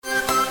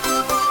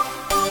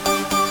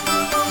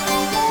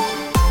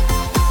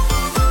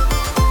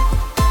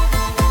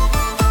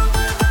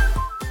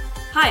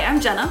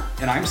Jenna.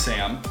 And I'm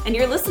Sam. And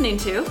you're listening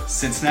to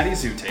Cincinnati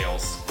Zoo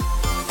Tales.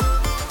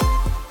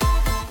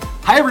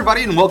 Hi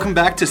everybody and welcome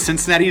back to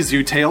Cincinnati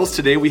Zoo Tales.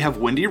 Today we have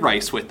Wendy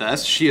Rice with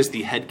us. She is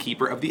the head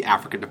keeper of the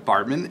Africa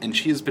department and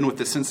she has been with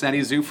the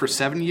Cincinnati Zoo for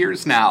 7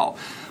 years now.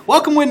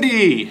 Welcome,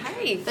 Wendy!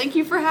 Hey, thank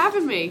you for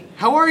having me.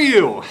 How are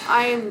you?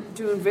 I am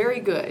doing very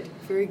good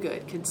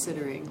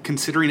considering.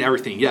 Considering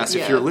everything, yes.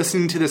 Yeah. If you're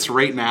listening to this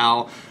right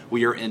now,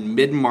 we are in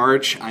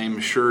mid-March. I am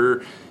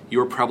sure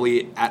you're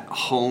probably at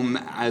home,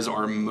 as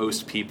are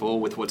most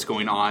people, with what's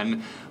going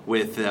on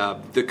with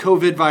the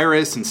COVID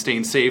virus and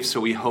staying safe.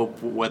 So we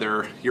hope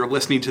whether you're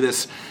listening to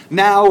this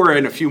now or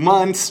in a few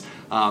months,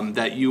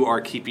 that you are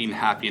keeping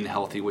happy and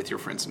healthy with your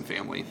friends and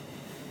family.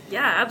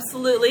 Yeah,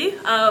 absolutely.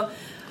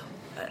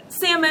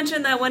 Sam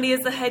mentioned that Wendy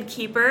is the head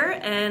keeper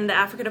in the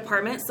Africa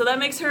department, so that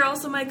makes her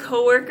also my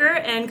coworker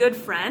and good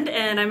friend,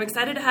 and I'm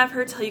excited to have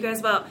her tell you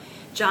guys about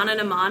John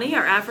and Amani,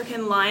 our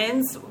African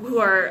lions, who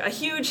are a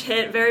huge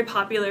hit, very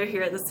popular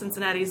here at the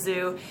Cincinnati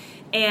Zoo,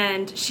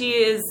 and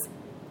she has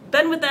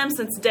been with them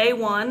since day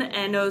one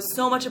and knows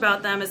so much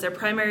about them as their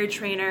primary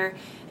trainer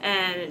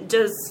and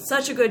does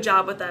such a good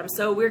job with them.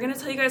 So we're going to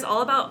tell you guys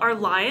all about our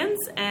lions,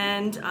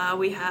 and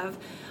we have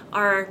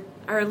our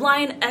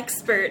lion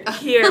expert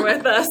here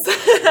with us.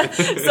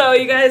 So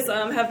you guys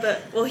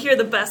we'll hear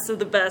the best of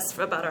the best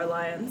about our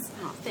lions.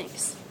 Oh,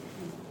 thanks.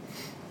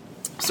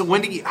 So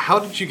Wendy, how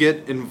did you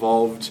get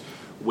involved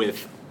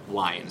with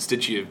lions?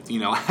 Did you,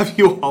 have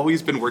you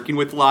always been working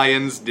with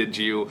lions? Did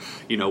you,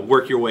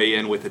 work your way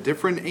in with a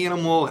different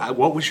animal?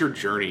 What was your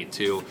journey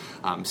to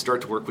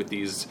start to work with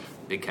these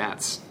big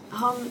cats?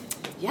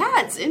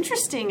 Yeah, it's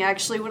interesting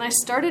actually. When I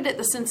started at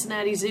the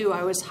Cincinnati Zoo,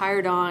 I was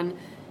hired on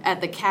at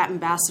the Cat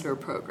Ambassador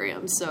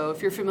program. So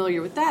if you're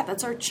familiar with that,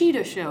 that's our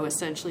cheetah show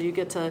essentially. You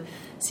get to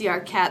see our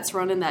cats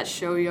run in that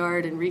show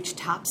yard and reach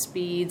top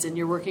speeds, and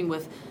you're working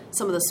with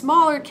some of the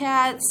smaller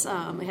cats.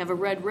 We have a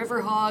red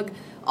river hog,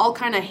 all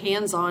kind of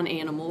hands-on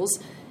animals.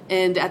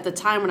 And at the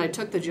time when I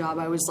took the job,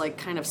 I was like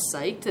kind of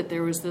psyched that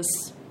there was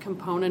this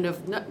component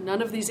of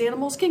none of these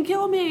animals can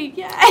kill me,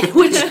 yay!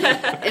 Which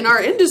in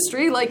our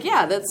industry,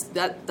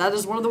 that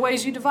is one of the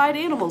ways you divide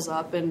animals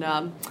up.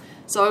 And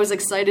so I was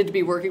excited to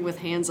be working with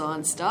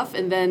hands-on stuff.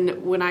 And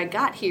then when I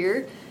got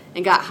here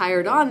and got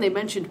hired on, they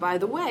mentioned, by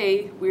the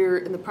way, we're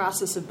in the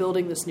process of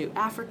building this new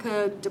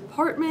Africa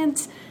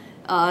department.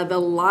 The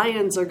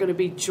lions are going to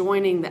be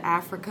joining the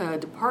Africa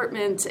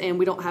department, and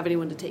we don't have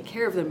anyone to take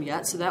care of them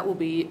yet, so that will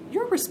be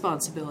your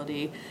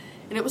responsibility.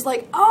 And it was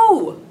like,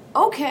 oh,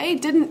 okay.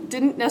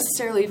 Didn't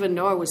necessarily even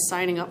know I was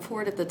signing up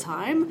for it at the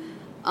time.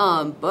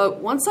 But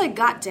once I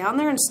got down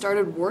there and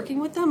started working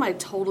with them, I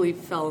totally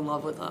fell in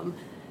love with them.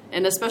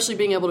 And especially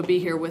being able to be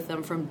here with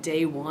them from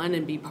day one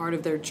and be part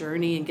of their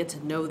journey and get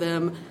to know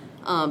them.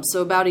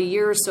 So about a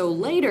year or so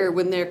later,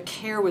 when their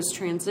care was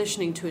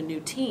transitioning to a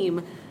new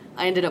team,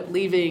 I ended up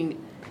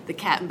leaving the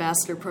Cat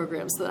Ambassador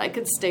program so that I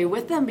could stay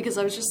with them because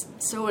I was just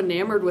so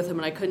enamored with them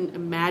and I couldn't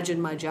imagine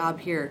my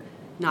job here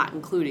not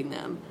including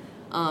them.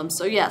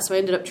 So I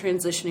ended up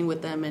transitioning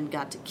with them and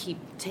got to keep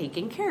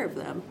taking care of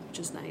them, which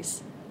is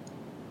nice.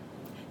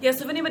 Yeah,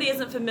 so if anybody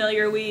isn't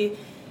familiar, we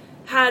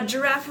had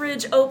Giraffe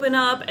Ridge open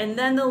up and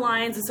then the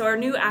lions, and so our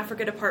new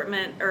Africa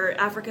department or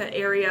Africa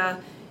area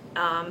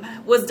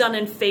was done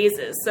in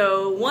phases.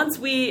 So once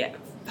we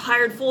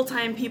hired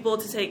full-time people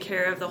to take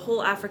care of the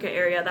whole Africa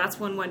area, that's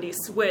when Wendy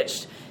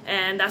switched,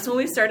 and that's when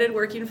we started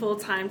working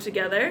full-time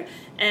together.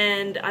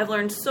 And I've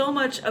learned so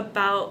much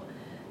about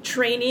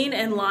training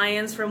and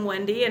lions from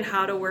Wendy and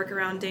how to work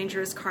around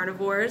dangerous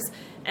carnivores.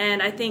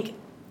 And I think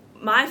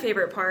my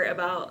favorite part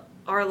about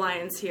our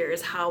lions here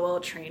is how well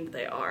trained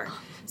they are.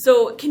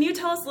 So can you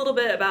tell us a little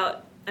bit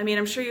about,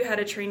 I'm sure you had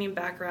a training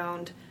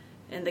background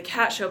in the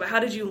cat show, but how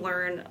did you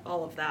learn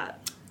all of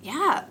that?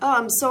 Yeah,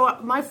 so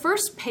my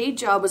first paid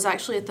job was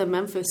actually at the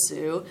Memphis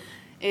Zoo,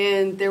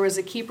 and there was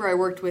a keeper I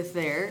worked with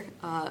there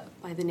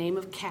by the name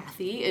of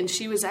Kathy, and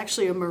she was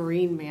actually a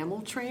marine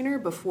mammal trainer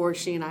before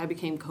she and I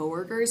became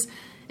coworkers,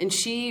 and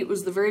she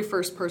was the very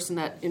first person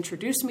that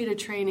introduced me to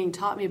training,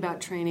 taught me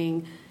about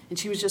training, and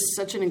she was just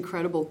such an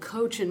incredible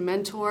coach and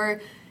mentor.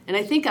 And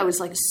I think I was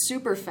like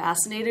super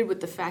fascinated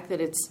with the fact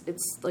that it's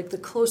like the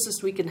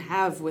closest we can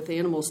have with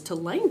animals to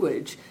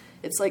language.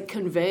 It's like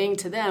conveying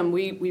to them,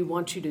 we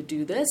want you to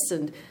do this,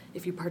 and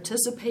if you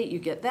participate, you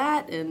get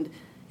that. And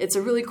it's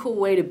a really cool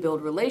way to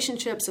build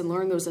relationships and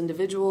learn those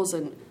individuals.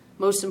 And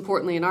most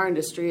importantly in our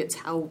industry,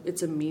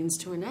 it's a means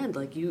to an end.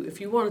 Like if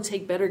you want to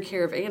take better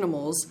care of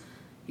animals,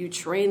 you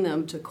train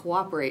them to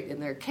cooperate in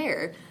their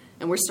care.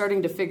 And we're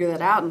starting to figure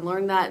that out and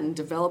learn that and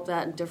develop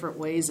that in different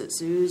ways at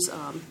zoos.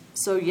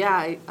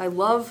 I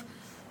love,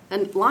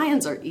 and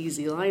lions are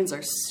easy. Lions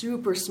are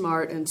super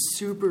smart and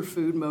super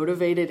food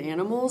motivated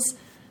animals.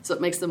 So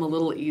it makes them a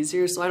little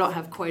easier. So I don't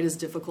have quite as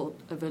difficult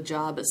of a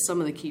job as some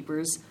of the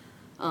keepers.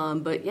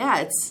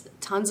 It's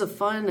tons of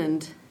fun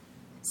and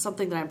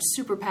something that I'm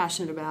super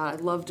passionate about. I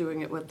love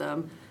doing it with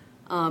them.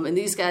 And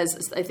these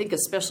guys, I think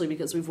especially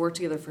because we've worked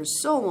together for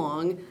so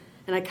long,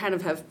 and I kind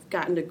of have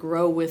gotten to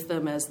grow with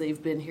them as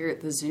they've been here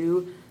at the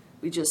zoo,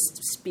 we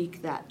just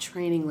speak that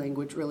training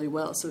language really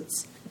well. So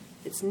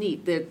it's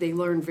neat. They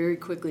learn very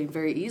quickly and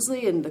very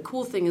easily. And the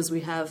cool thing is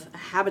we have a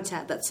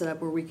habitat that's set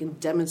up where we can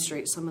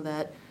demonstrate some of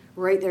that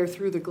right there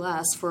through the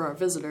glass for our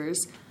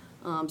visitors.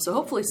 So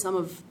hopefully some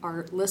of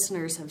our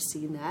listeners have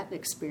seen that and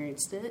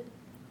experienced it.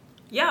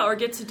 Yeah, or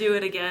get to do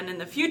it again in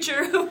the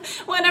future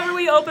whenever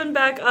we open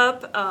back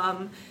up,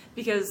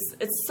 because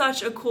it's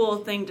such a cool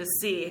thing to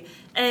see.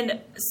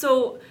 And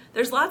so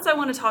there's lots I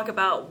want to talk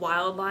about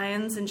wild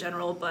lions in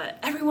general, but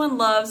everyone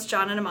loves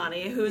John and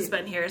Amani, who's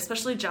been here,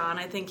 especially John.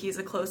 I think he's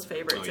a close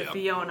favorite to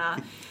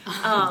Fiona.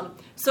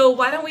 So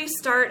why don't we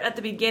start at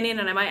the beginning,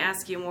 and I might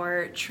ask you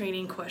more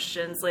training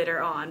questions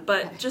later on.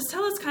 But just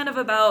tell us kind of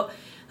about,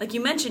 like you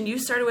mentioned, you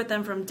started with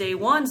them from day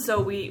one, so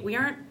we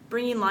aren't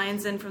bringing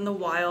lions in from the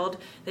wild.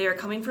 They are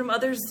coming from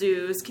other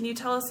zoos. Can you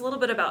tell us a little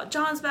bit about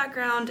John's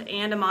background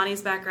and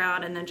Amani's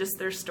background, and then just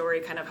their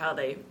story, kind of how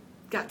they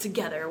got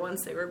together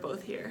once they were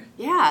both here?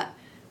 Yeah,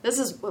 this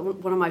is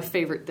one of my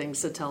favorite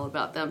things to tell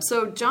about them.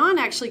 So John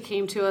actually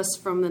came to us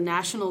from the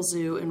National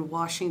Zoo in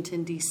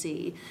Washington,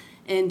 D.C.,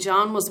 and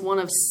John was one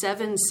of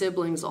 7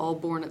 siblings all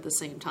born at the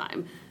same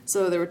time.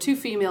 So there were 2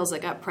 females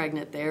that got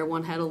pregnant there.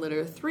 One had a litter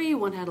of 3,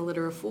 one had a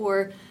litter of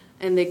 4,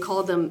 and they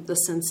called them the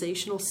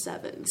Sensational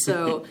 7.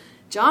 So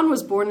John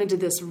was born into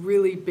this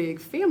really big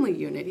family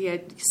unit. He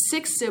had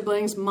 6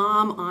 siblings,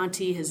 mom,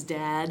 auntie, his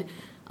dad,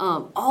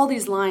 all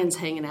these lions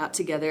hanging out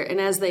together.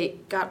 And as they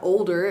got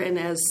older and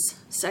as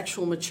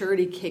sexual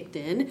maturity kicked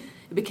in,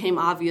 it became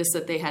obvious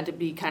that they had to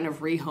be kind of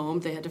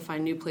rehomed. They had to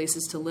find new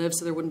places to live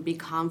so there wouldn't be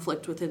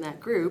conflict within that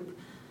group.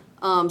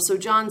 So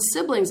John's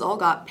siblings all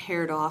got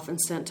paired off and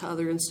sent to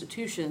other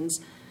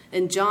institutions.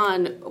 And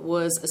John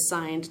was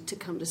assigned to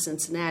come to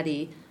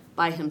Cincinnati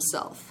by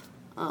himself.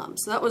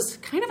 So that was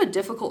kind of a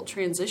difficult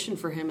transition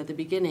for him at the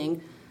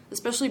beginning,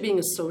 especially being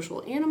a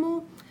social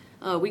animal.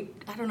 I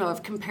don't know,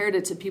 I've compared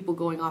it to people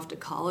going off to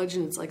college,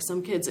 and it's like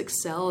some kids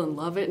excel and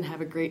love it and have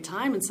a great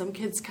time, and some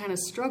kids kind of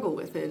struggle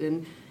with it,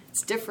 and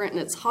it's different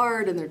and it's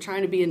hard, and they're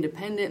trying to be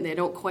independent, and they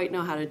don't quite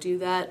know how to do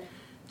that.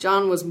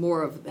 John was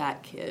more of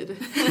that kid.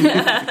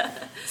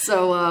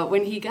 So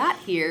when he got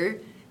here,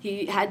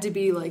 he had to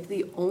be like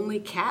the only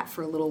cat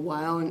for a little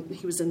while, and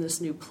he was in this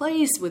new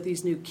place with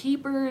these new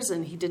keepers,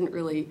 and he didn't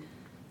really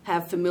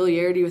have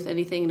familiarity with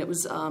anything, and it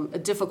was a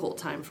difficult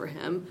time for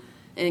him.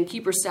 And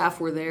keeper staff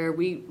were there.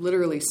 We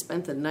literally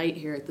spent the night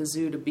here at the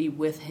zoo to be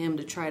with him,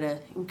 to try to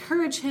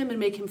encourage him and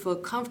make him feel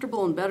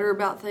comfortable and better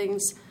about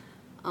things.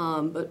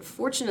 But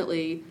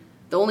fortunately,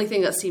 the only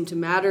thing that seemed to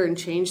matter and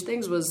change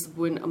things was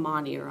when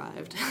Amani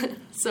arrived.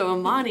 So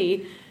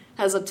Amani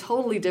has a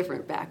totally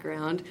different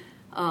background.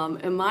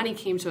 Amani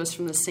came to us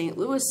from the St.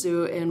 Louis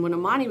Zoo, and when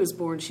Amani was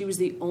born, she was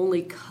the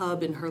only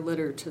cub in her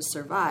litter to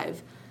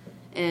survive.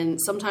 And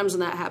sometimes when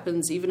that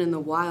happens, even in the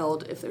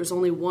wild, if there's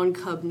only one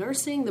cub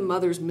nursing, the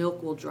mother's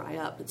milk will dry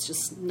up. It's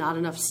just not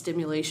enough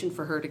stimulation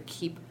for her to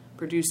keep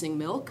producing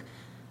milk.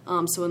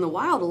 So in the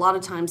wild, a lot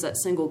of times that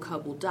single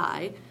cub will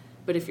die.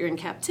 But if you're in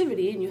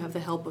captivity and you have the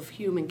help of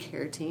human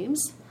care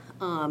teams,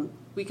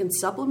 we can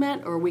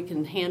supplement, or we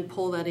can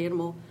pull that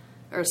animal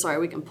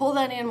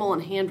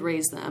and hand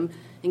raise them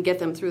and get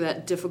them through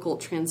that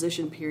difficult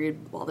transition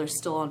period while they're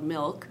still on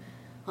milk.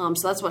 So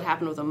that's what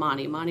happened with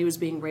Amani. Amani was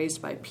being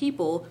raised by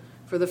people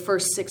for the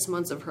first 6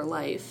 months of her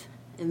life,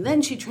 and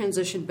then she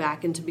transitioned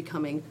back into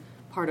becoming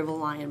part of a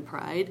lion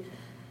pride.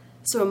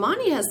 So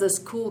Amani has this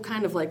cool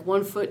kind of like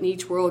one foot in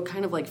each world,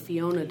 kind of like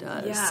Fiona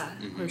does,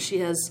 where she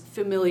has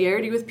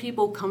familiarity with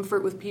people,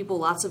 comfort with people,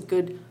 lots of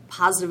good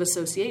positive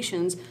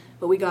associations,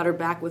 but we got her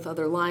back with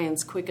other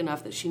lions quick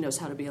enough that she knows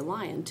how to be a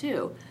lion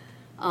too.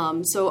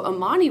 So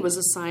Amani was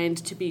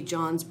assigned to be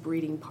John's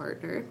breeding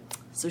partner.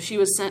 So she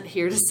was sent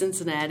here to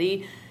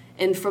Cincinnati.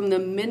 And from the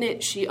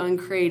minute she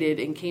uncrated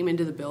and came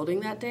into the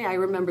building that day, I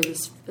remember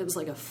this, it was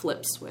like a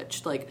flip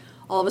switch. Like,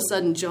 all of a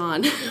sudden,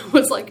 John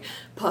was like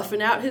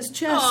puffing out his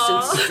chest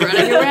and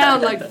strutting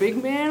around like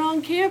big man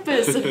on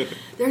campus. And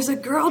there's a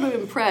girl to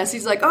impress.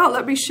 He's like, oh,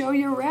 let me show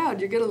you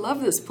around. You're going to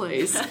love this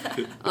place.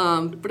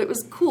 But it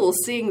was cool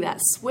seeing that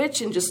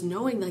switch and just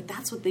knowing like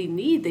that's what they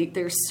need.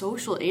 They're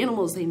social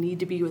animals. They need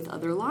to be with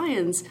other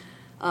lions.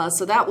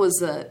 So that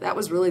was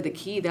really the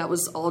key. That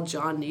was all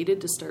John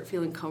needed to start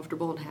feeling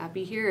comfortable and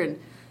happy here. And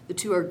the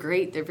two are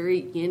great. They're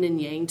very yin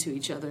and yang to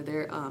each other.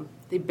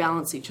 They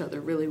balance each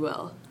other really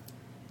well.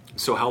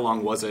 So how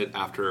long was it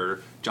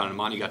after John and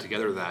Amani got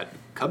together that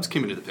cubs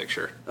came into the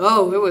picture?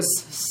 Oh, it was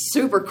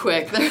super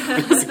quick.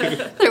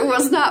 There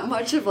was not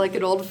much of like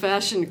an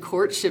old-fashioned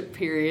courtship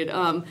period.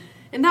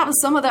 And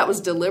some of that was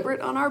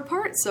deliberate on our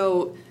part.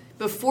 So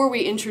before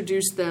we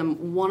introduced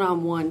them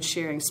one-on-one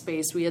sharing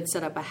space, we had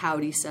set up a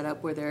howdy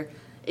setup where they're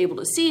able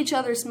to see each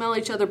other, smell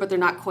each other, but they're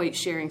not quite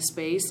sharing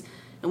space.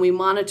 And we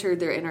monitored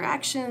their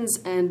interactions,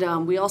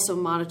 and we also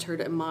monitored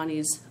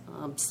Amani's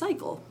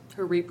cycle,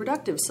 her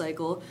reproductive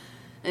cycle.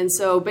 And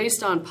so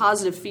based on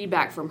positive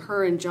feedback from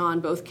her and John,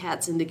 both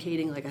cats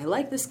indicating, like, I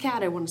like this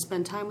cat, I want to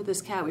spend time with this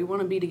cat, we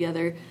want to be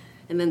together,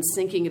 and then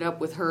syncing it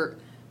up with her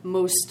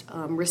most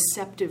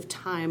receptive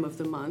time of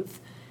the month,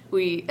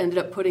 we ended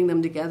up putting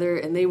them together,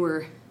 and they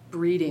were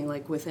breeding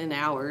like within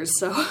hours.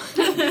 So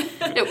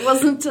it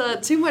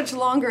wasn't too much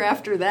longer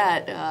after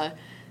that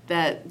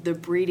that the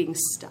breeding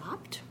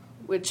stopped,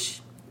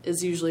 which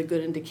is usually a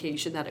good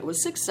indication that it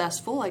was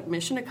successful, like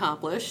mission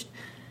accomplished.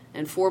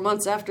 And 4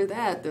 months after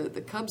that,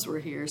 the cubs were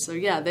here. So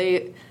yeah,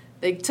 they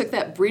took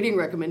that breeding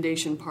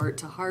recommendation part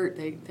to heart.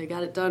 They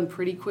got it done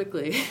pretty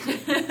quickly.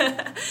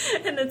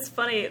 And it's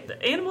funny,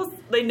 the animals,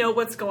 they know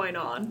what's going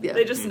on. Yeah.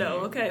 They just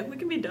know, okay, we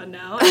can be done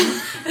now.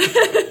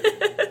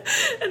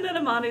 And then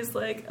Amani's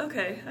like,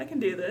 okay, I can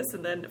do this.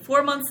 And then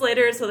 4 months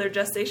later, so their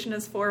gestation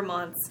is 4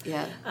 months.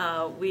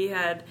 Yeah. We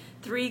had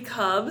 3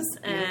 cubs,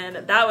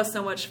 and that was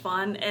so much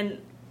fun. And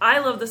I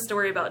love the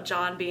story about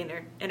John being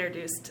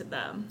introduced to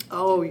them.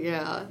 Oh,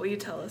 yeah. Will you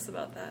tell us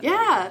about that?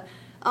 Yeah.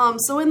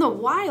 So in the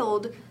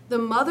wild, the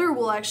mother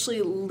will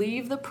actually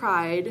leave the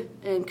pride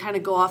and kind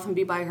of go off and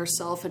be by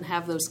herself and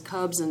have those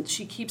cubs, and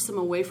she keeps them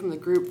away from the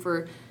group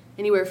for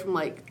anywhere from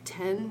like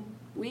 10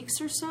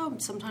 weeks or so,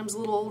 sometimes a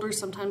little older,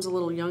 sometimes a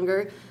little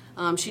younger.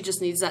 She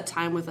just needs that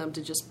time with them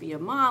to just be a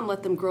mom,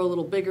 let them grow a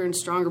little bigger and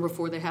stronger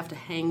before they have to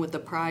hang with the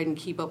pride and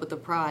keep up with the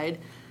pride.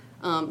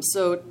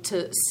 So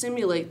to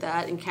simulate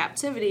that in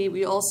captivity,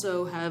 we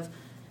also have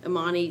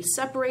Amani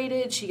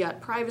separated. She got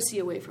privacy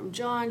away from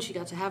John. She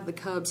got to have the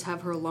cubs,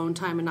 have her alone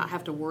time, and not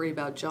have to worry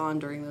about John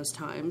during those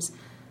times.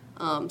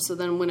 So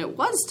then when it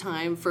was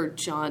time for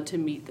John to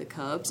meet the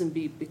cubs and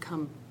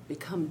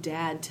become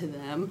dad to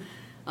them,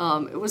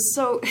 it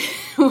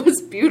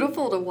was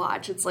beautiful to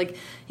watch. It's like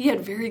he had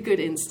very good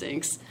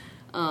instincts.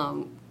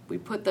 We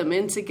put them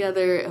in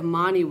together.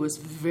 Amani was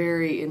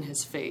very in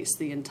his face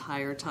the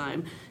entire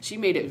time. She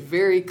made it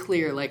very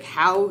clear, like,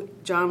 how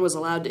John was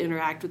allowed to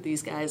interact with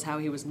these guys, how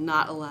he was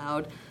not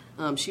allowed.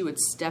 She would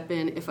step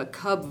in. If a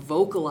cub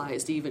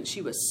vocalized even,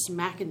 she was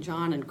smacking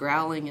John and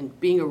growling and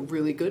being a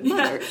really good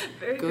mother. Yeah,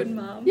 very good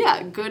mom.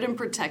 Yeah, good and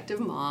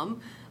protective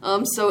mom.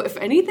 So if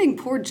anything,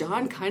 poor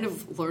John kind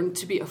of learned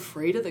to be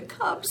afraid of the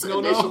cubs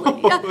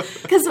initially. Yeah,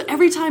 because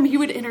every time he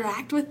would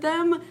interact with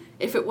them,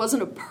 if it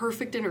wasn't a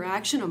perfect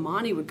interaction,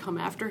 Amani would come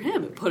after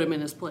him and put him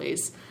in his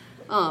place.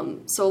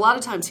 So a lot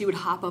of times he would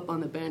hop up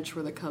on the bench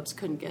where the cubs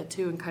couldn't get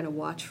to and kind of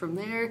watch from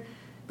there.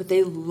 But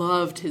they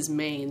loved his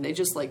mane. They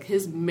just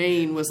his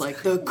mane was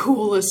like the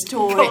coolest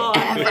toy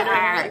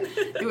ever.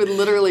 They would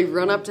literally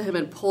run up to him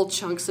and pull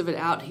chunks of it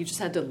out. He just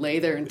had to lay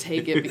there and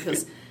take it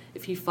because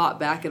if he fought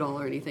back at all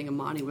or anything,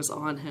 Amani was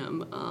on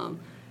him.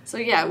 So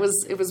yeah, it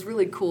was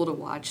really cool to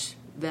watch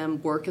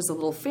them work as a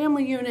little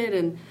family unit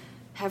and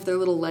have their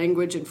little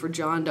language, and for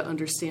John to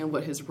understand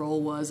what his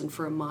role was, and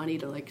for Amani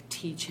to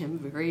teach him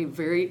very,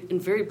 very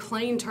in very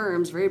plain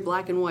terms, very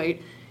black and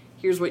white.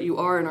 Here's what you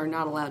are and are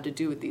not allowed to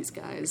do with these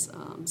guys.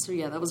 So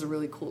yeah, that was a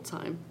really cool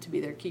time to be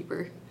their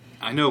keeper.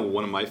 I know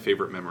one of my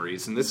favorite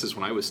memories, and this is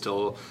when I was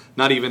still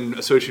not even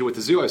associated with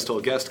the zoo. I was still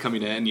a guest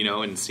coming in,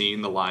 and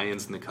seeing the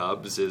lions and the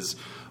cubs, is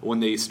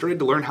when they started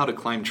to learn how to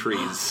climb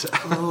trees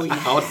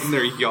out in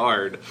their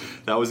yard.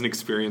 That was an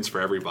experience for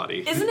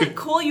everybody. Isn't it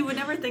cool? You would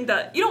never think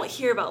that. You don't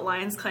hear about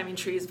lions climbing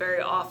trees very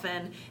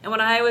often. And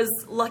when I was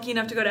lucky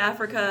enough to go to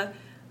Africa,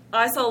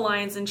 I saw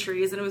lions in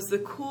trees, and it was the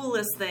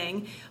coolest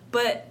thing.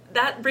 But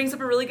that brings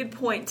up a really good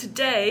point.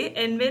 Today,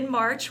 in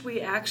mid-March,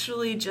 we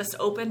actually just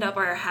opened up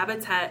our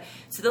habitat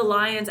to the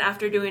lions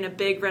after doing a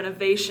big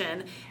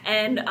renovation.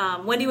 And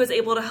Wendy was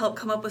able to help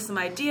come up with some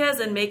ideas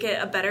and make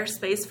it a better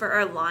space for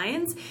our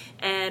lions.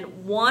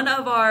 And one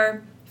of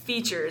our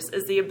features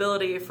is the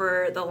ability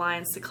for the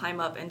lions to climb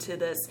up into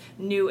this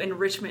new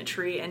enrichment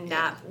tree and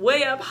nap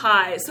way up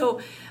high. So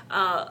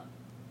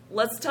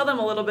let's tell them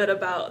a little bit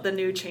about the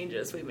new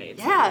changes we made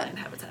to the lion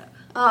habitat.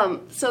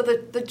 So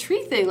the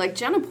tree thing, like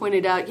Jenna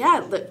pointed out,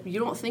 you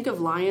don't think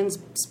of lions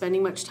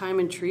spending much time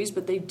in trees,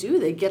 but they do.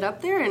 They get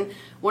up there, and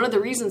one of the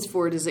reasons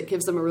for it is it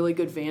gives them a really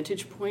good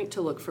vantage point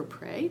to look for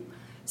prey.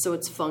 So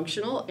it's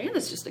functional, and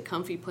it's just a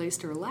comfy place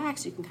to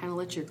relax. You can kind of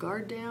let your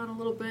guard down a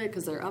little bit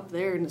because they're up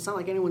there, and it's not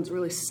like anyone's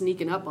really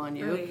sneaking up on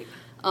you.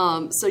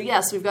 Right. So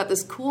yes, we've got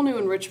this cool new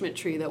enrichment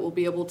tree that we'll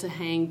be able to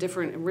hang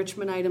different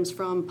enrichment items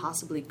from,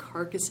 possibly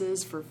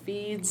carcasses for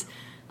feeds.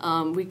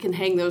 We can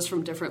hang those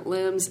from different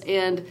limbs,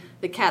 and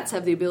the cats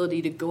have the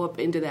ability to go up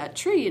into that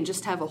tree and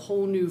just have a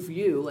whole new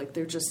view. Like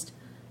they're just,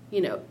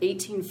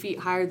 18 feet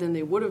higher than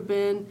they would have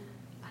been.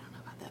 I don't know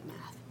about that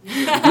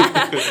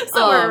math.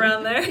 Somewhere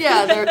around there.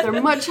 Yeah, they're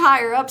much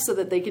higher up so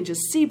that they can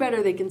just see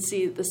better. They can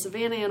see the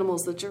savanna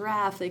animals, the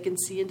giraffe. They can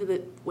see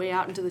way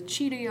out into the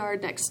cheetah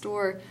yard next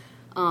door.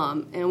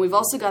 And we've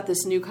also got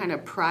this new kind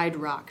of pride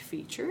rock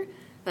feature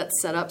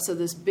that's set up. So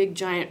this big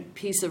giant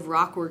piece of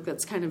rockwork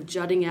that's kind of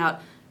jutting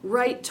out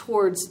right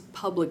towards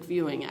public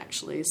viewing,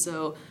 actually.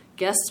 So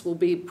guests will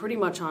be pretty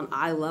much on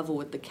eye level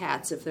with the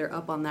cats if they're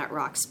up on that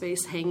rock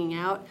space hanging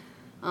out.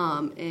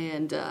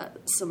 And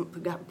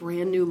we've got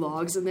brand new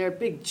logs in there,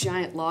 big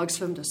giant logs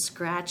for them to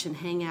scratch and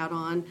hang out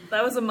on.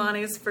 That was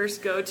Amani's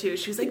first go-to.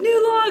 She was like,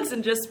 new logs,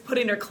 and just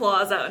putting her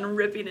claws out and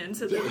ripping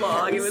into the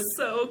log. It was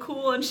so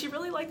cool, and she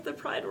really liked the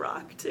Pride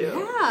Rock,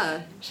 too.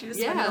 Yeah. She was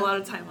spending a lot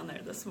of time on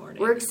there this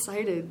morning. We're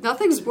excited.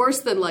 Nothing's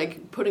worse than,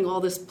 like, putting all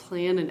this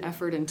plan and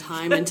effort and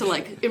time into,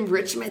 like,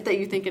 enrichment that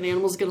you think an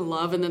animal's going to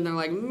love, and then they're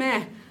like,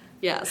 meh.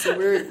 Yeah, so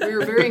we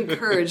were very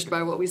encouraged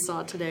by what we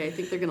saw today. I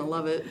think they're going to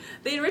love it.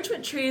 The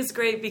enrichment tree is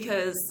great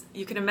because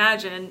you can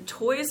imagine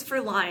toys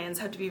for lions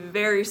have to be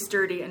very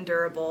sturdy and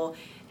durable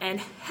and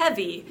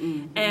heavy.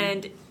 Mm-hmm.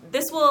 And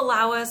this will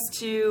allow us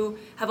to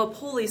have a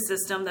pulley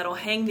system that'll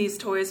hang these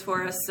toys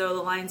for us so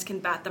the lions can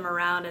bat them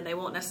around and they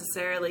won't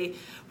necessarily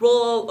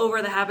roll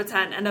over the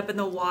habitat and end up in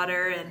the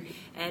water,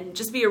 and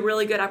just be a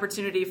really good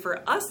opportunity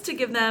for us to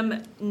give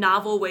them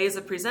novel ways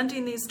of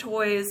presenting these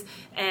toys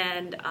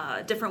and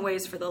different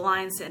ways for the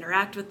lions to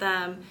interact with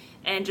them,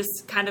 and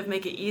just kind of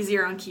make it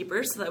easier on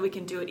keepers so that we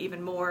can do it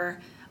even more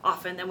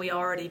often than we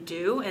already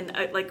do. And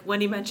like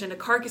Wendy mentioned, a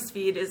carcass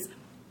feed is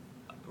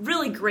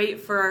really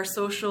great for our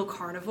social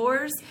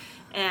carnivores,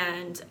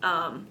 and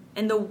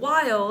in the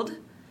wild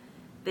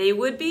they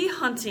would be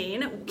hunting.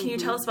 Can you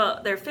tell us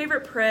about their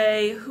favorite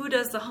prey? Who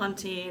does the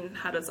hunting?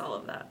 How does all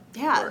of that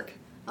work?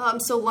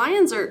 So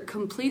lions are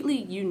completely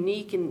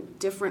unique and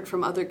different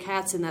from other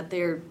cats in that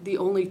they're the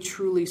only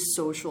truly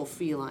social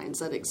felines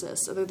that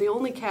exist. So they're the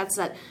only cats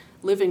that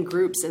live in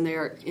groups, and they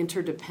are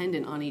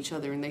interdependent on each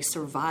other, and they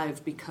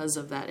survive because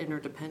of that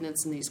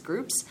interdependence in these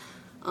groups.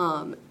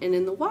 And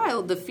in the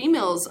wild, the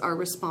females are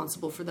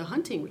responsible for the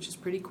hunting, which is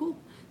pretty cool.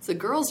 It's the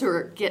girls who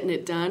are getting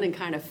it done and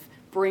kind of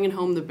bringing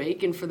home the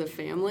bacon for the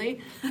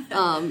family.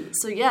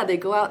 So yeah, they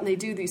go out and they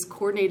do these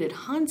coordinated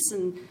hunts,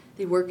 and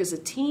they work as a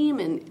team,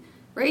 and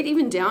right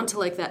even down to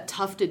like that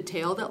tufted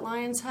tail that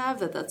lions have,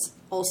 that's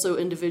also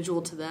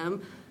individual to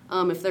them.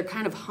 If they're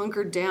kind of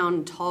hunkered down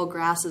in tall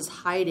grasses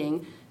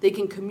hiding, they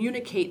can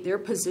communicate their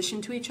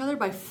position to each other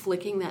by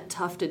flicking that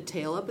tufted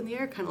tail up in the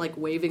air, kind of like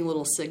waving a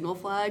little signal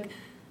flag.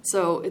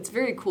 So it's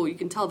very cool. You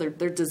can tell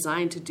they're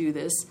designed to do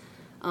this.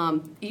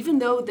 Even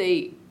though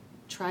they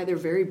try their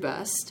very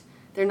best,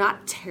 they're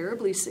not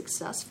terribly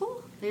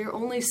successful. They're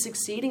only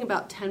succeeding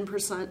about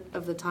 10%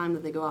 of the time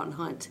that they go out and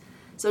hunt.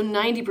 So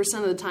 90%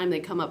 of the time they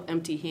come up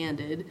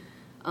empty-handed.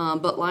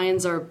 But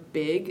lions are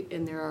big,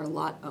 and there are a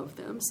lot of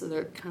them, so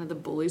they're kind of the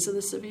bullies of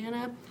the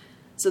savannah.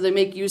 So they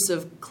make use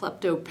of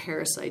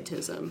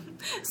kleptoparasitism.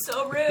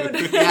 So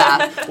rude.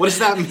 Yeah. What does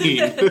that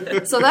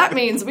mean? So that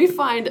means we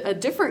find a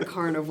different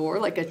carnivore,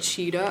 like a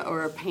cheetah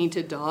or a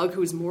painted dog,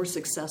 who's more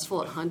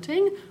successful at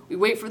hunting. We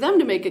wait for them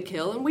to make a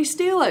kill, and we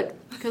steal it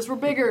because we're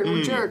bigger and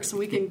we're jerks, and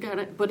we can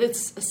kind of. But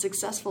it's a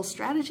successful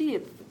strategy.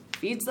 It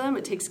feeds them,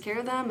 it takes care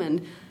of them,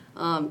 and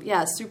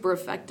super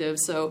effective.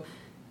 So.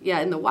 Yeah,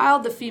 in the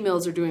wild, the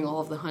females are doing all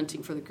of the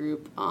hunting for the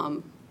group.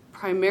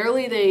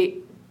 Primarily, they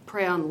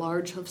prey on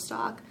large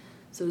hoofstock,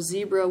 so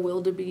zebra,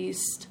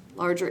 wildebeest,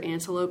 larger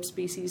antelope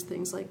species,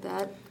 things like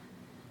that.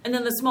 And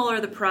then the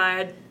smaller the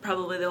pride,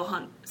 probably they'll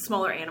hunt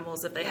smaller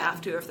animals if they have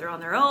to, if they're on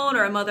their own,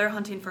 or a mother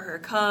hunting for her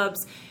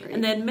cubs. Right.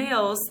 And then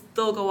males,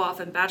 they'll go off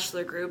in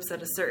bachelor groups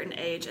at a certain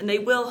age, and they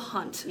will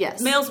hunt.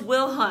 Yes. Males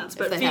will hunt,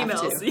 but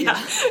females,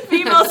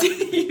 females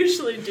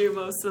usually do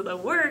most of the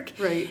work.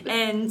 Right.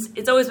 And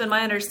it's always been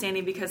my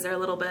understanding, because they're a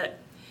little bit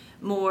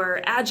more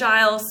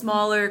agile,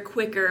 smaller,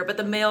 quicker, but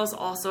the males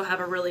also have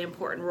a really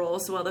important role.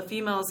 So while the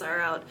females are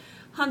out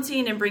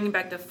hunting and bringing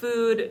back the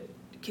food,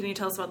 can you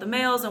tell us about the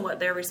males and what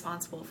they're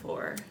responsible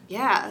for?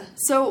 Yeah.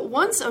 So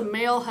once a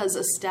male has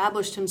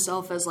established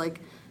himself as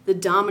like the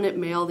dominant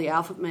male, the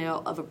alpha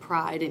male of a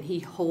pride, and he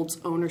holds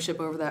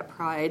ownership over that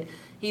pride,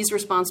 he's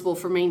responsible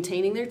for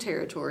maintaining their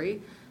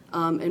territory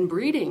and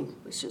breeding,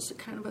 which is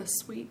kind of a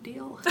sweet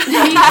deal.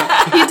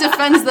 he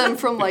defends them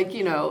from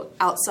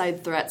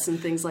outside threats and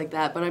things like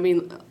that. But I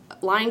mean,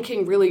 Lion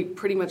King really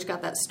pretty much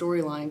got that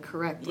storyline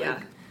correct.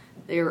 Yeah.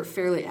 They were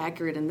fairly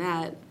accurate in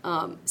that.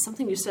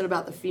 Something you said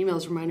about the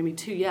females reminded me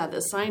too. Yeah, the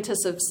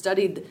scientists have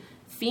studied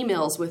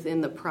females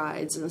within the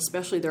prides, and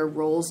especially their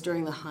roles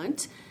during the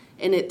hunt.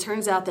 And it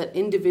turns out that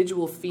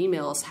individual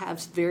females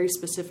have very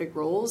specific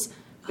roles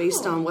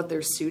based on what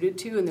they're suited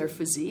to and their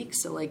physique.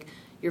 So like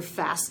your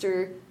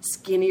faster,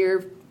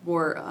 skinnier,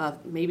 more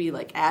maybe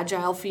like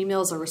agile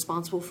females are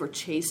responsible for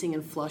chasing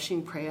and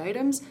flushing prey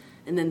items.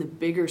 And then the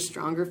bigger,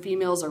 stronger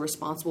females are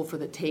responsible for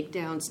the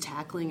takedowns,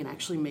 tackling, and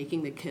actually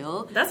making the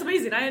kill. That's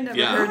amazing. I had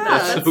never heard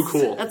that. That's so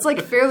cool. That's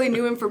like fairly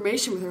new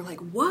information where they're like,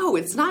 whoa,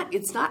 it's not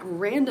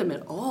random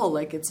at all.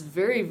 Like it's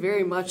very,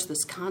 very much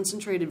this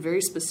concentrated,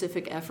 very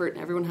specific effort,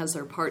 and everyone has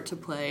their part to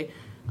play,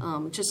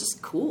 which is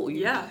just cool.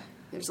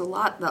 There's a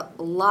lot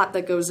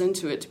that goes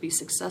into it to be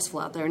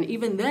successful out there, and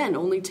even then,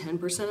 only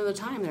 10% of the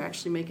time they're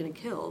actually making a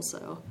kill.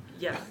 So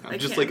yeah, I'm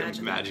just like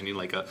imagining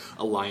like a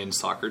Lion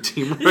soccer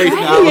team right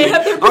now.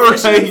 All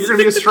right, you're gonna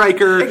be a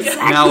striker.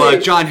 Exactly. Now,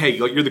 John, hey,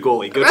 you're the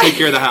goalie. Go take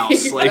care of the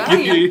house.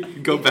 Like you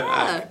go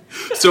back.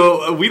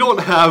 So we don't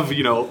have,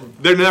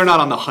 they're not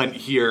on the hunt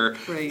here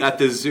at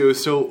the zoo.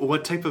 So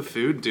what type of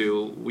food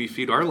do we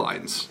feed our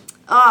lions?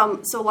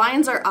 So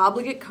lions are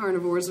obligate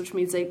carnivores, which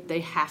means they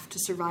have to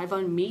survive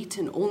on meat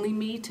and only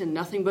meat and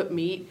nothing but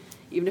meat.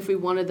 Even if we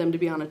wanted them to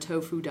be on a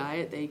tofu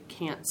diet, they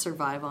can't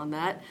survive on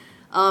that.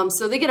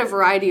 So they get a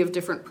variety of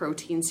different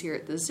proteins here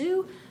at the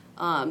zoo.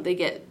 They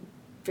get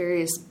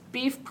various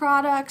beef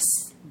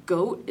products.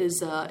 Goat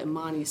is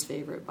Imani's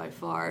favorite by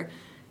far.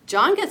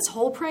 John gets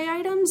whole prey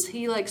items.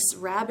 He likes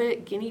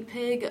rabbit, guinea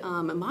pig.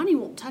 Imani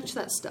won't touch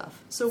that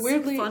stuff. So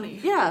weirdly, funny.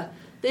 Yeah,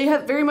 they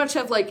very much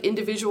have like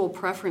individual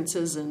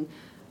preferences and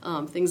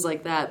things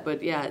like that.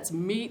 But yeah, it's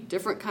meat,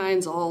 different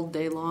kinds all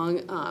day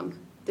long.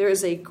 There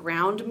is a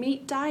ground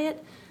meat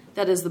diet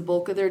that is the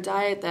bulk of their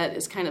diet that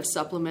is kind of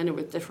supplemented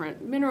with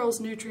different minerals,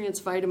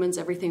 nutrients, vitamins,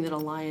 everything that a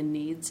lion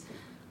needs.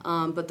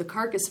 But the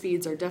carcass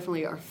feeds are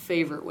definitely our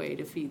favorite way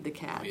to feed the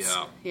cats.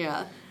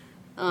 Yeah.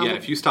 Yeah,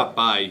 if you stop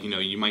by,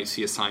 you might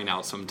see a sign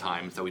out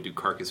sometimes that we do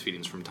carcass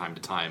feedings from time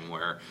to time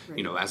where,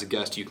 as a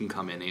guest, you can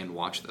come in and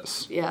watch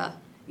this. Yeah.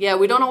 Yeah,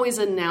 we don't always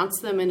announce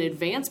them in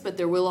advance, but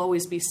there will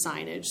always be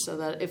signage so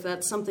that if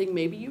that's something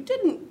maybe you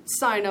didn't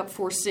sign up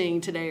for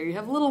seeing today or you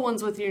have little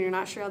ones with you and you're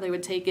not sure how they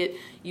would take it,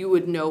 you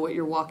would know what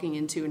you're walking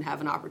into and have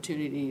an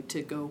opportunity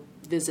to go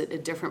visit a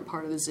different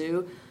part of the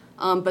zoo.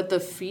 But the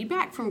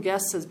feedback from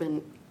guests has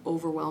been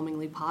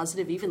overwhelmingly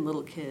positive, even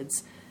little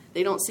kids.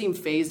 They don't seem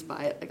fazed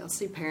by it. Like I'll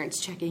see parents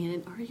checking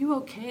in, "Are you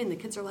okay?" And the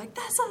kids are like,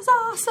 "This is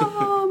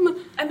awesome."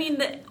 I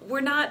mean,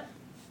 we're not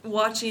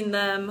watching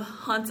them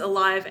hunt a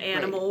live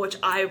animal, which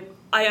I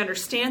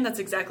understand that's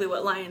exactly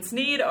what lions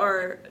need,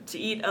 or to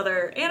eat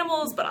other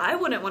animals, but I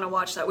wouldn't want to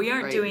watch that. We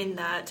aren't doing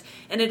that.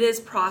 And it is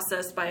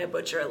processed by a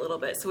butcher a little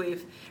bit. So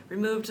we've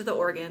removed the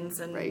organs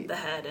and the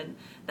head and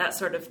that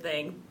sort of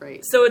thing.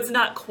 Right. So it's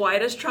not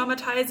quite as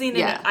traumatizing.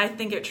 Yeah. And I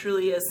think it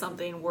truly is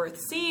something worth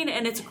seeing.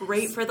 And it's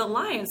great for the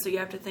lions. So you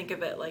have to think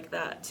of it like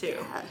that too.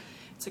 Yeah.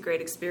 It's a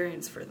great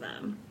experience for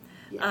them.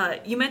 Yeah.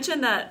 You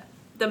mentioned that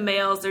the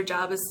males, their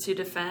job is to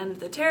defend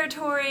the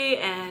territory,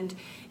 and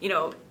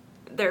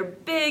they're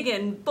big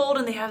and bold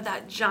and they have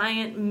that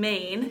giant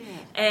mane.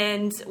 Yeah.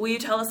 And will you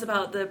tell us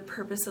about the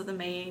purpose of the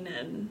mane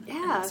and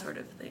that sort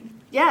of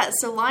thing? Yeah,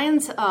 so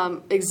lions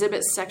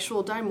exhibit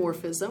sexual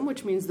dimorphism,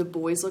 which means the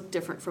boys look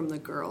different from the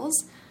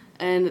girls.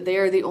 And they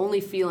are the only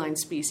feline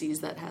species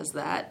that has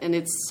that. And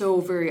it's so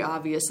very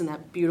obvious in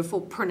that beautiful,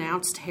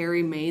 pronounced,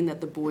 hairy mane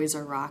that the boys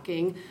are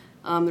rocking.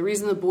 The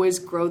reason the boys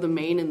grow the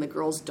mane and the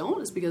girls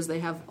don't is because they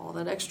have all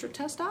that extra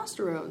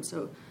testosterone.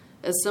 So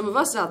as some of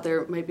us out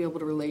there might be able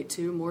to relate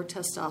to, more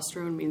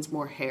testosterone means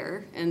more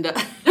hair. And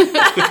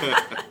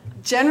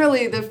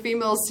generally, the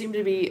females seem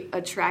to be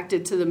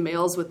attracted to the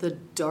males with the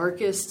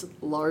darkest,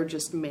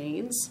 largest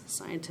manes,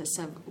 scientists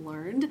have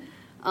learned.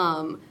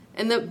 And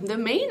the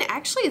mane,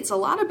 actually, it's a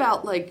lot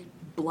about, like,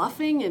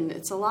 bluffing, and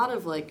it's a lot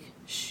of, like,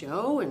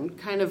 show and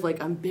kind of like,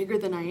 I'm bigger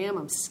than I am,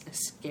 I'm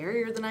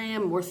scarier than I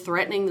am, more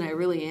threatening than I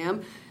really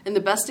am. And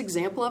the best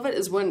example of it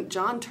is when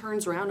John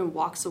turns around and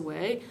walks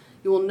away,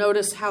 you will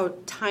notice how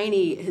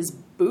tiny his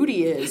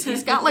booty is.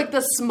 He's got like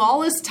the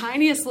smallest,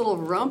 tiniest little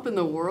rump in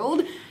the world.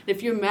 And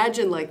if you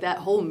imagine like that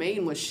whole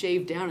mane was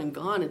shaved down and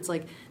gone, it's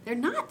like they're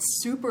not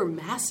super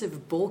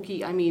massive,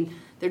 bulky. I mean,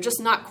 they're just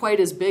not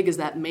quite as big as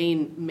that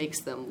mane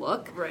makes them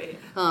look. Right.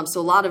 So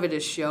a lot of it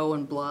is show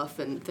and bluff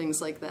and things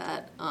like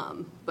that.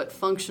 But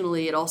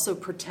functionally, it also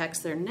protects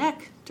their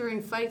neck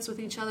during fights with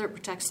each other. It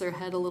protects their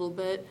head a little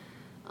bit.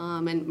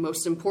 And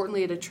most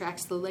importantly, it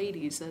attracts the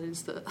ladies. That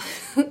is the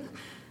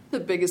the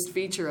biggest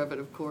feature of it,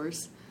 of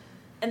course.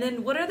 And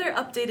then what are their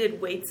updated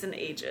weights and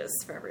ages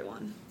for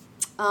everyone?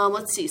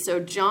 Let's see. So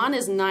John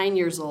is 9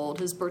 years old.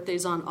 His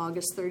birthday's on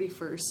August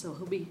 31st, so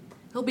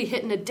he'll be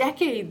hitting a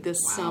decade this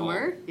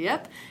summer.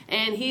 Yep.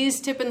 And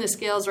he's tipping the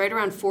scales right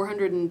around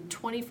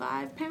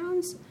 425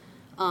 pounds.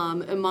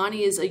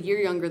 Imani is a year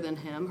younger than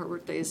him. Her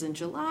birthday is in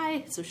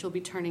July, so she'll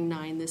be turning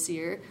 9 this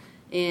year.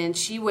 And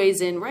she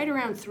weighs in right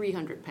around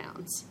 300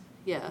 pounds.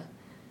 Yeah.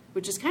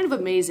 Which is kind of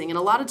amazing. And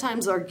a lot of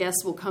times our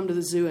guests will come to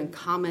the zoo and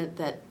comment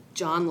that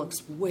John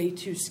looks way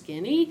too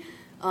skinny.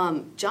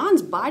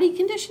 John's body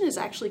condition is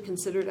actually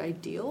considered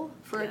ideal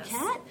for a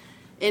cat.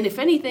 And if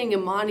anything,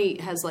 Imani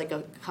has like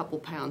a couple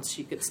pounds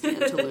she could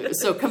stand to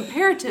lose. So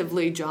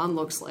comparatively, John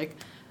looks like,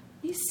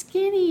 he's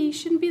skinny, he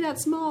shouldn't be that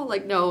small.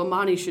 Like, no,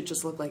 Imani should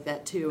just look like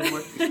that too. And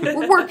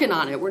we're working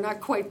on it. We're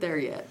not quite there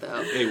yet,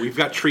 though. Hey, we've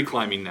got tree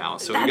climbing now,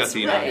 so we got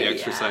the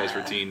exercise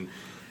routine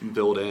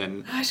built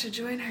in. I should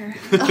join her.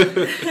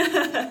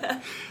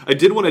 I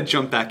did want to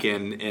jump back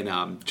in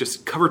and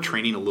just cover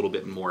training a little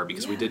bit more,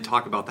 because we did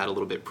talk about that a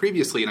little bit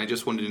previously, and I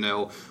just wanted to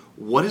know,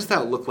 what does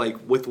that look like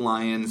with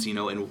lions,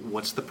 and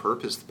what's the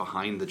purpose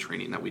behind the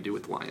training that we do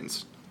with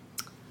lions?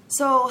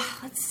 So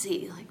let's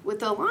see, like with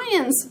the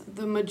lions,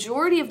 the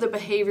majority of the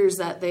behaviors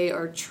that they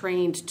are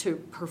trained to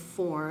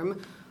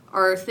perform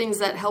are things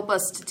that help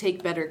us to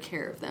take better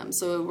care of them.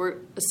 So we're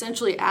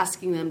essentially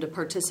asking them to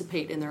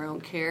participate in their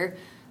own care.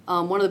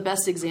 One of the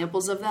best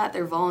examples of that,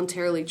 they're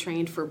voluntarily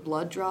trained for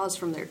blood draws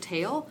from their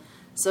tail.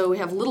 So we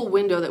have a little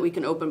window that we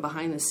can open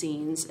behind the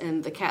scenes,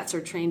 and the cats are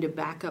trained to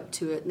back up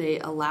to it, and they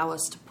allow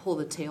us to pull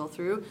the tail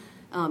through.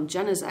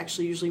 Jenna's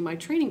actually usually my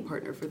training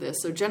partner for this.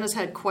 So Jenna's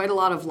had quite a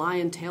lot of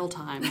lion tail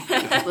time,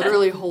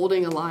 literally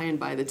holding a lion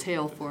by the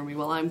tail for me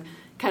while I'm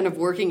kind of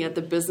working at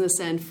the business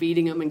end,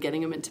 feeding them and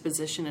getting them into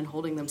position and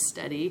holding them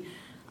steady.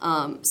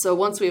 So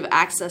once we have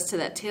access to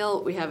that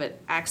tail, we have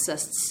it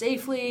accessed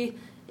safely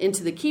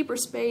into the keeper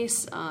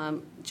space.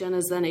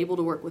 Jenna's then able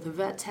to work with a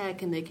vet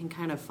tech, and they can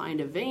kind of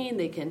find a vein,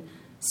 they can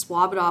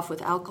swab it off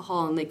with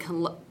alcohol, and they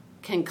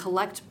can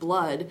collect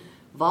blood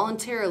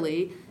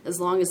voluntarily as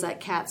long as that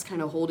cat's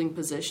kind of holding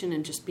position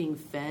and just being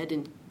fed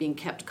and being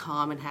kept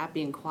calm and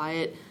happy and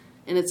quiet.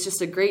 And it's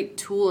just a great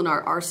tool in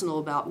our arsenal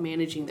about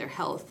managing their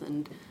health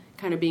and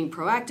kind of being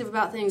proactive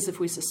about things. If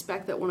we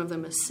suspect that one of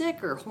them is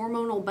sick or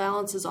hormonal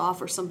balance is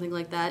off or something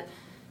like that,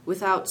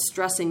 without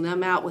stressing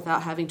them out,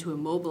 without having to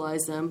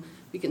immobilize them,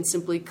 we can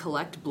simply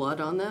collect blood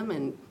on them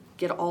and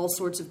get all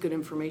sorts of good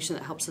information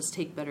that helps us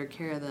take better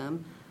care of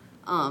them.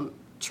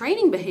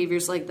 Training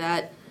behaviors like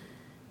that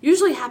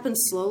usually happens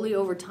slowly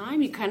over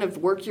time. You kind of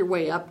work your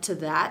way up to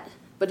that,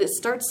 but it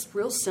starts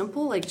real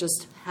simple, like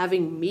just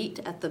having meat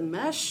at the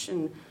mesh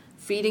and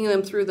feeding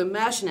them through the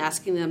mesh and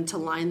asking them to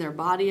line their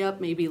body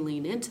up, maybe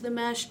lean into the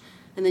mesh,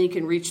 and then you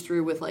can reach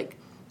through with like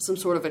some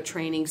sort of a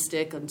training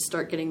stick and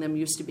start getting them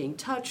used to being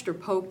touched or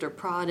poked or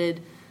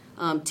prodded.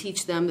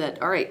 Teach them that,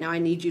 all right, now I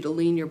need you to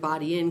lean your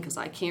body in because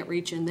I can't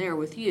reach in there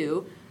with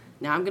you.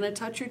 Now I'm going to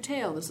touch your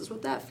tail. This is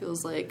what that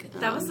feels like.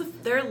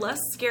 They're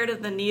less scared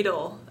of the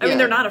needle. I mean,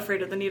 they're not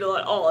afraid of the needle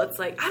at all. It's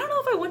like, I don't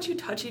know if I want you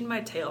touching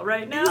my tail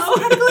right now.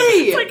 Exactly.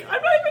 It's like,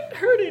 I'm not even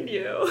hurting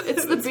you.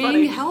 It's the being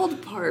funny.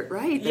 Held part,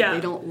 right? That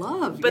they don't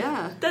love.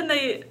 But then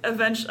they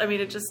eventually, I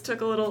mean, it just took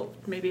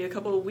maybe a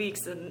couple of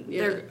weeks, and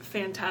they're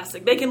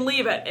fantastic. They can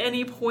leave at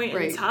any point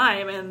in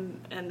time,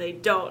 and they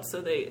don't,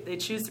 so they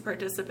choose to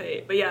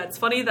participate. But yeah, it's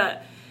funny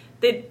that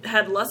they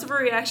had less of a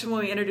reaction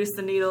when we introduced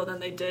the needle than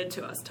they did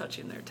to us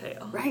touching their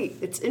tail. Right.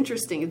 It's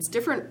interesting. It's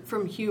different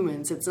from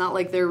humans. It's not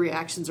like their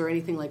reactions are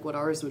anything like what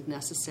ours would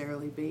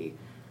necessarily be.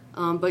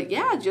 But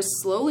yeah, just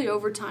slowly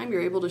over time,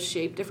 you're able to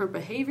shape different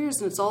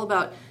behaviors, and it's all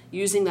about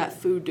using that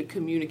food to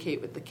communicate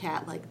with the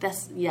cat. Like,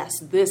 this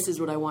is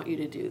what I want you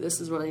to do.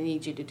 This is what I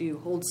need you to do.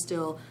 Hold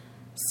still.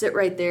 Sit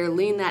right there.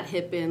 Lean that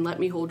hip in.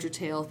 Let me hold your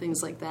tail.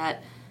 Things like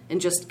that.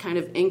 And just kind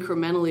of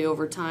incrementally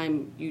over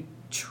time, you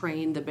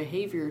train the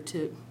behavior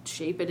to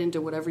shape it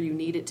into whatever you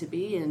need it to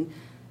be. And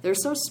they're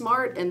so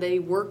smart, and they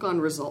work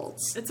on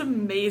results. It's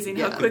amazing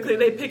how quickly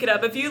they pick it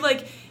up. If you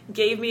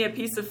gave me a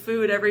piece of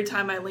food every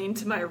time I leaned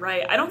to my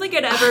right, I don't think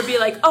I'd ever be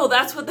like, oh,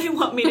 that's what they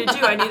want me to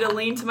do. I need to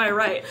lean to my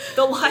right.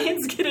 The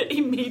lions get it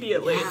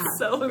immediately. Yeah. It's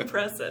so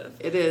impressive.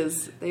 It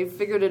is. They've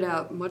figured it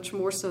out much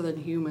more so than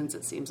humans,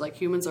 it seems like.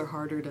 Humans are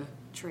harder to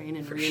train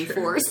and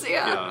reinforce. Sure.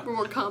 Yeah.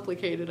 More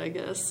complicated, I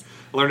guess.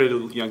 I learned at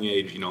a young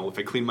age, if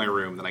I clean my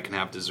room, then I can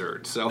have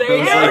dessert. So there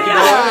you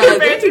go.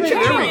 There we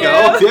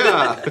go.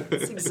 Yeah.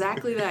 It's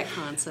exactly that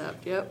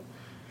concept. Yep.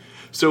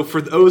 So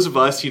for those of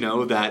us,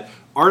 that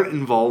aren't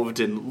involved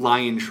in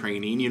lion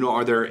training,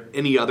 are there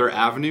any other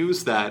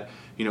avenues that,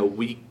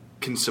 we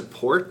can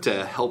support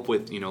to help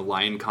with,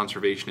 lion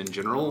conservation in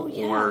general? Oh,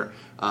 yeah. Or,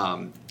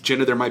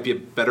 Jenna, there might be a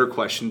better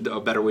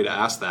way to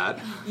ask that.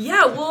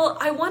 Yeah, well,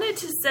 I wanted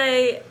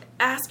to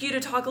ask you to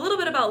talk a little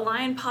bit about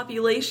lion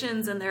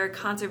populations and their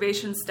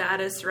conservation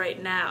status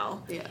right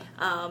now. Yeah.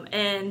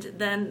 And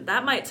then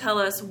that might tell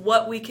us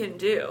what we can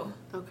do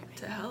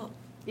to help.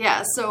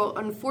 Yeah, so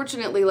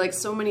unfortunately, like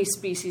so many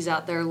species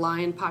out there,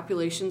 lion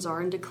populations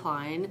are in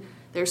decline.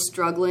 They're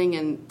struggling,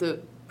 and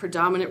the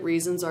predominant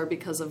reasons are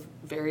because of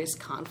various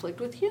conflict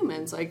with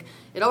humans. Like,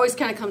 it always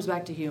kind of comes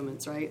back to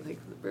humans, right? Like,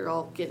 we're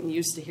all getting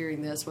used to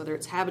hearing this, whether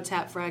it's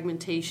habitat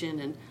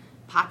fragmentation and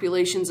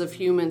populations of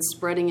humans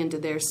spreading into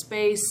their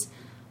space.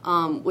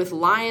 With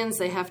lions,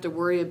 they have to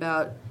worry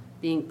about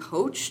being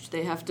poached.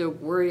 They have to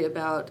worry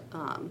about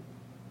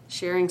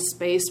sharing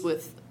space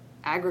with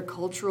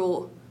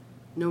agricultural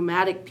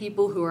nomadic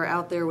people who are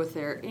out there with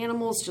their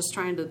animals just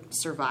trying to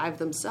survive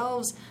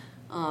themselves.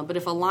 But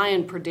if a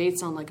lion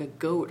predates on like a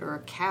goat or a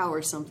cow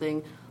or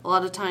something, a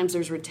lot of times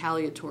there's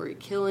retaliatory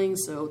killing,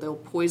 so they'll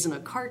poison a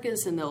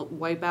carcass and they'll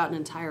wipe out an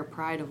entire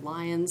pride of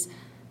lions.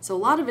 So a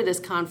lot of it is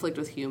conflict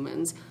with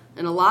humans,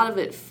 and a lot of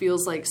it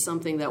feels like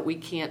something that we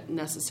can't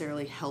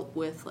necessarily help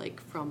with,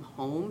 like from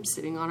home,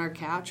 sitting on our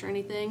couch or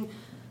anything.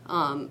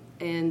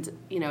 And,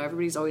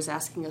 everybody's always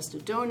asking us to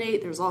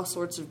donate. There's all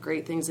sorts of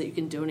great things that you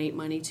can donate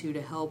money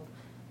to help.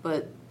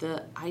 But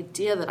the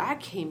idea that I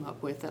came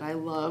up with that I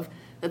love,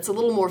 that's a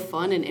little more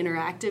fun and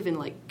interactive and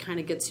like kind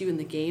of gets you in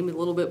the game a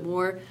little bit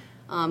more.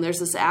 There's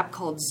this app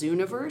called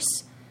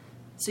Zooniverse.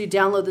 So you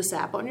download this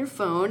app on your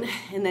phone,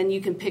 and then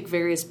you can pick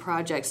various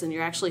projects, and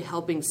you're actually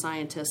helping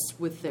scientists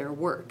with their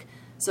work.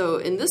 So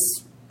in this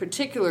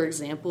particular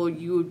example,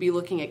 you would be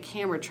looking at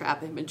camera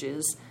trap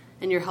images,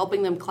 and you're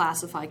helping them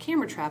classify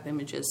camera trap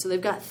images. So they've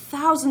got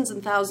thousands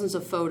and thousands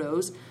of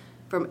photos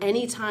from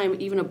any time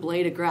even a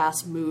blade of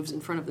grass moves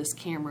in front of this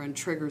camera and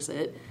triggers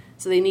it.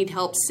 So they need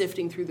help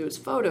sifting through those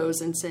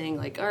photos and saying,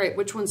 like, all right,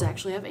 which ones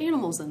actually have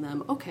animals in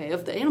them? Okay,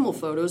 of the animal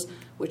photos,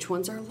 which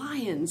ones are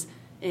lions?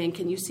 And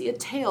can you see a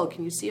tail?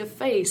 Can you see a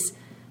face?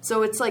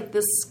 So it's like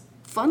this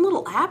fun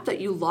little app that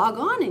you log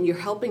on and you're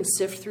helping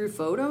sift through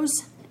photos.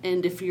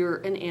 And if you're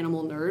an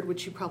animal nerd,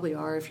 which you probably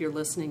are if you're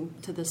listening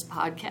to this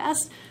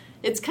podcast,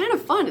 it's kind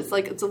of fun. It's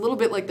a little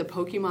bit like the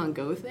Pokemon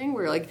Go thing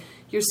where like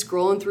you're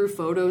scrolling through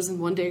photos and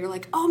one day you're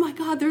like, oh my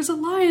God, there's a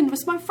lion.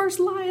 It's my first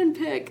lion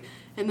pick.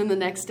 And then the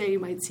next day you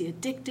might see a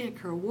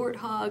dik-dik or a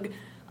warthog.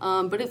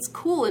 But it's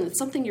cool, and it's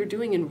something you're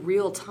doing in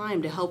real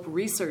time to help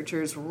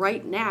researchers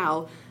right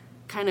now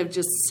kind of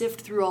just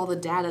sift through all the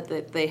data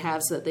that they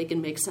have so that they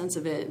can make sense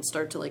of it and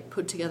start to like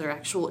put together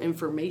actual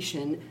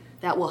information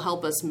that will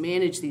help us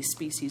manage these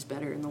species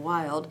better in the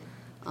wild.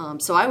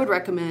 So I would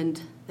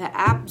recommend the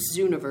app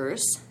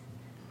Zooniverse,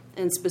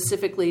 and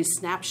specifically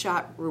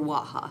Snapshot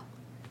Ruaha.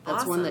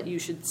 That's one that you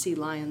should see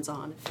lions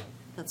on.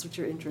 That's what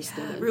you're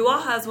interested in.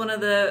 Ruaha is one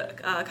of the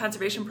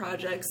conservation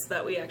projects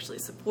that we actually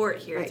support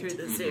here through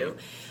the zoo.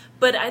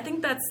 But I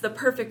think that's the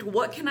perfect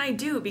what can I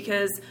do,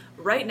 because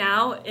right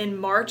now in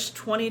March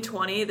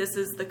 2020, this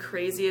is the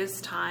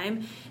craziest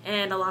time,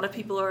 and a lot of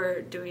people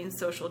are doing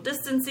social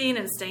distancing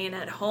and staying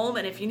at home.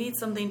 And if you need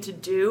something to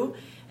do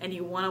and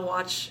you want to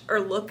watch or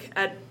look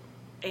at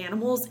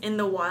animals in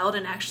the wild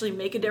and actually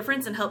make a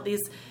difference and help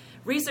these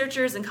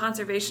researchers and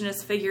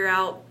conservationists figure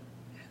out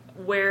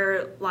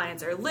where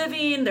lions are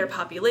living, their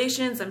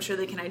populations. I'm sure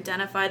they can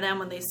identify them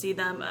when they see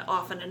them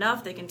often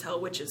enough. They can tell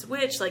which is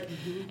which.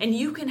 And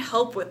you can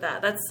help with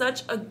that. That's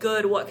such a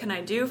good what can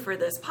I do for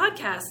this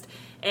podcast.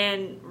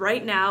 And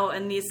right now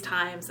in these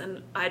times,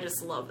 and I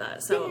just love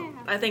that. So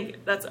I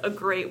think that's a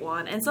great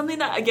one. And something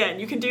that, again,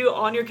 you can do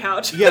on your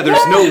couch. Yeah,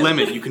 there's no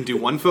limit. You can do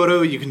one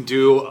photo, you can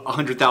do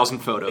 100,000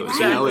 photos.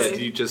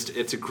 Exactly.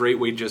 It's a great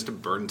way just to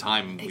burn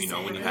time, when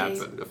you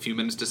have a few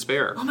minutes to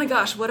spare. Oh my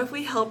gosh, what if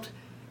we helped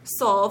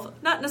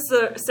not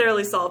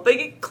necessarily solve, but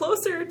get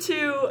closer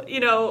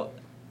to,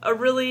 a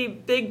really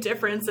big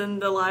difference in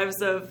the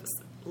lives of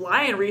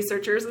lion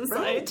researchers and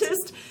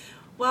scientists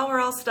while we're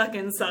all stuck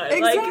inside.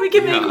 Exactly. Like, we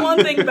can make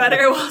one thing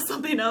better while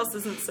something else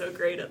isn't so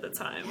great at the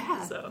time.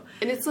 Yeah. So.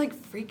 And it's like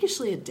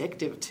freakishly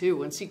addictive too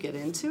once you get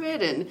into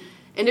it. And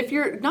if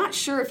you're not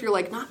sure, if you're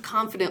like not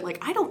confident,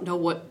 like I don't know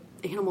what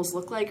animals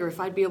look like or if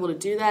I'd be able to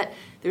do that,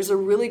 there's a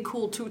really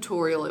cool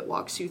tutorial it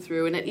walks you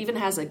through, and it even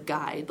has a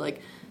guide.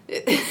 Like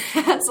it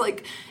has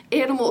like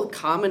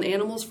common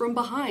animals from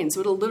behind, so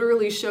it'll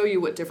literally show you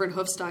what different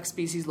hoofstock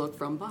species look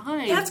from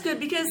behind. That's good,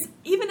 because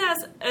even as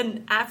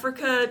an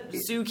Africa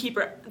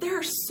zookeeper, there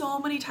are so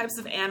many types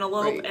of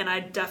antelope, and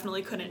I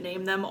definitely couldn't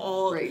name them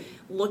all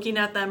looking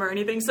at them or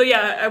anything. So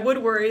yeah, I would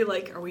worry,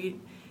 like, are we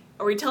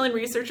telling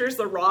researchers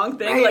the wrong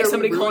thing? Like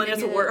somebody calling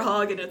us a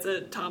warthog and it's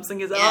a Thompson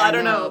gazelle? Yeah, I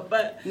don't know.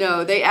 But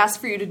no, they ask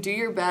for you to do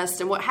your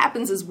best. And what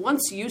happens is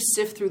once you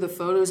sift through the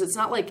photos, it's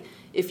not like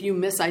if you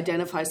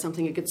misidentify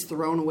something, it gets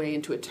thrown away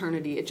into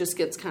eternity. It just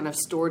gets kind of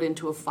stored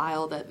into a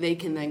file that they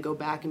can then go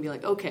back and be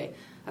like, okay,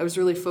 I was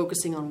really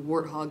focusing on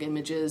warthog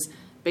images.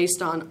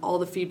 Based on all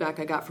the feedback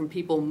I got from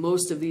people,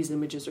 most of these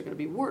images are going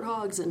to be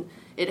warthogs, and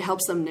it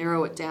helps them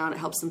narrow it down. It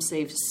helps them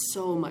save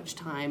so much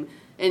time.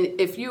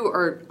 And if you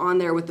are on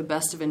there with the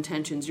best of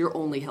intentions, you're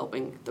only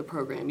helping the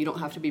program. You don't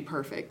have to be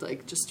perfect.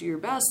 Like, just do your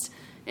best,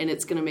 and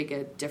it's going to make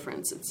a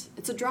difference.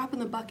 It's a drop in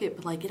the bucket,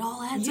 but like it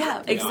all adds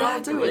up.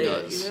 Exactly.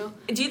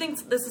 Do you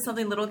think this is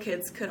something little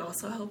kids could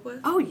also help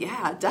with? Oh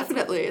yeah,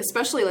 definitely.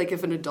 Especially like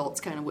if an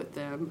adult's kind of with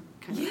them,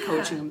 kind of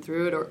coaching them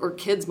through it, or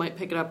kids might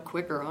pick it up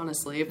quicker.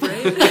 Honestly,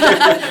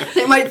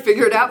 they might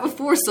figure it out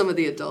before some of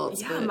the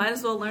adults. Yeah, might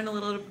as well learn a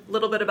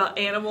little bit about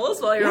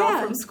animals while you're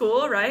home from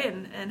school, right?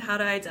 And how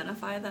to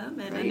identify them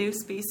and a new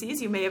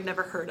species you may have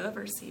never heard of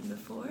or seen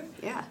before.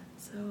 Yeah.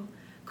 So.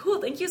 Cool.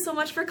 Thank you so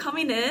much for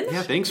coming in.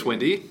 Yeah, thanks,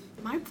 Wendy.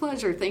 My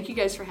pleasure. Thank you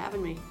guys for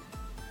having me.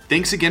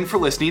 Thanks again for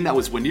listening. That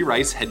was Wendy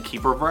Rice, head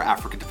keeper of our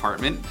Africa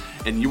department,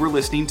 and you were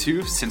listening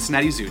to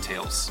Cincinnati Zoo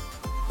Tales.